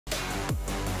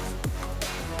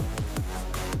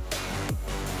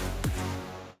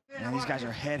And these guys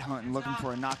are headhunting, looking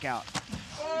for a knockout.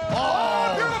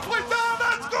 Oh, beautifully done!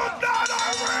 That's good done,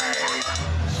 Irene!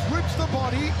 Slips the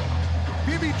body.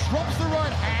 Bibi drops the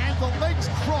right hand. The legs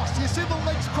crossed. You see the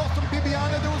legs crossed on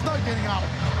Bibiana. There was no getting up.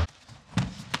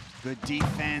 Good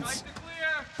defense.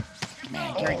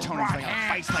 Man, Gary Toney's like a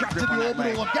fight-like grip on that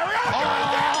leg. Gary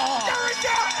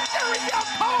down,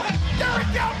 Cole! Gary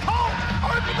down, Cole!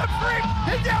 Open the free!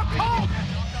 He's down, Cole!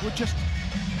 We're just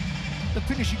the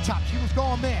finishing touch. He was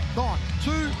gone there. Gone.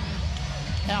 2.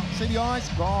 Out. See the eyes?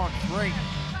 Gone. 3.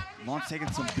 Long's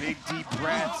taking some big, deep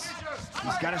breaths.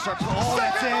 He's got to start to... Oh,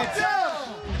 that's it!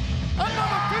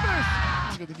 Another finish!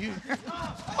 Look at you.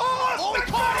 Oh, he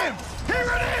caught him!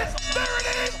 Here it is! There it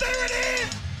is! There it is!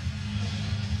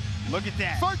 Look at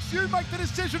that. Folks, you make the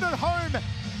decision at home.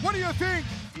 What do you think?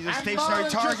 He's a stationary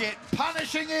target.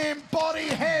 Punishing him. Body,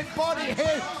 head, body,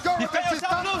 head. Gorovets is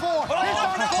done for. He's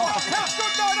done for. That's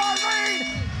good night, Irene!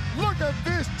 Look at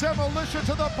this demolition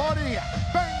to the body.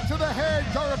 Bang to the head.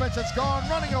 Gorovets has gone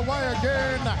running away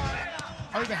again.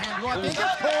 Overhand right there.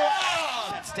 Gets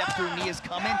caught. That step through knee is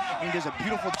coming, and he does a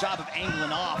beautiful job of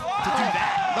angling off to do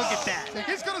that. Look at that.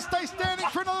 He's going to stay standing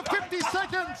for another 50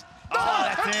 seconds. No,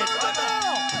 that's it's it. over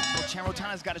now. Well,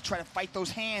 Chamorotana's got to try to fight those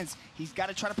hands. He's got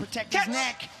to try to protect his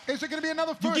neck. Is it going to be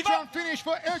another first-round finish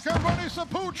for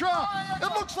𝐒𝐿𝐿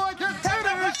It looks like it. It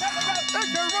is.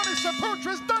 𝐒𝐿𝐿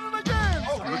has done it again.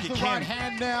 Oh, here's the right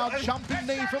hand now. Jumping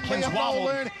knee from Liam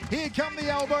Nolan. Here come the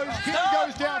elbows. King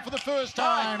goes down for the first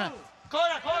time.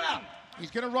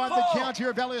 He's going to ride the count here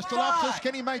of Aliastalapsis.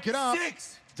 Can he make it up?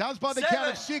 6. Does by the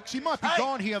count of 6. He might be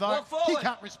gone here, though. He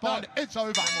can't respond. It's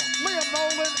over. Liam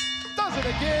Nolan does it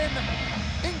again.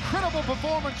 Incredible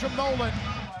performance from Nolan.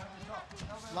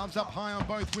 Loves up high on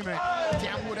both women.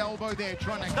 Downward elbow there,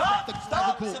 trying to crack the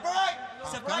clavicle.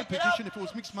 Great position if it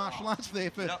was mixed martial arts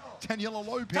there for Daniela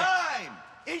Lopez. Time!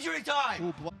 Injury time!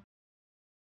 Ooh,